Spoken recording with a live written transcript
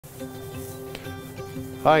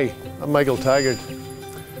Hi, I'm Michael Taggart.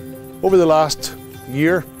 Over the last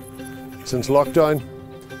year, since lockdown,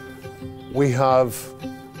 we have,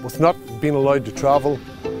 with not being allowed to travel,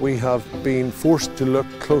 we have been forced to look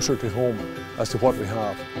closer to home as to what we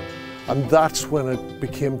have. And that's when it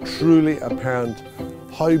became truly apparent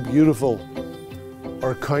how beautiful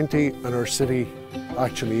our county and our city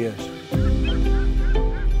actually is.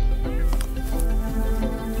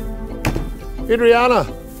 Adriana,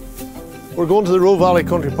 we're going to the Roe Valley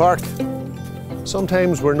Country Park.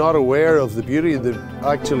 Sometimes we're not aware of the beauty that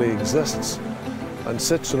actually exists and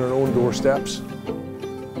sits on our own doorsteps.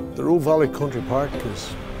 The Roe Valley Country Park is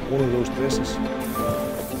one of those places.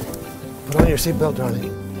 Put on your seatbelt,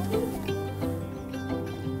 darling.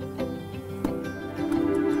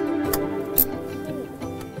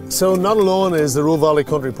 So not alone is the Roe Valley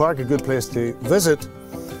Country Park a good place to visit,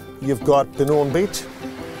 you've got Benone Beach,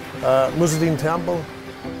 Musadeen Temple,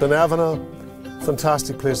 Benavina,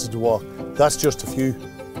 fantastic places to walk. That's just a few.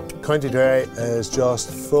 County Derry is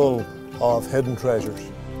just full of hidden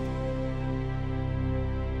treasures.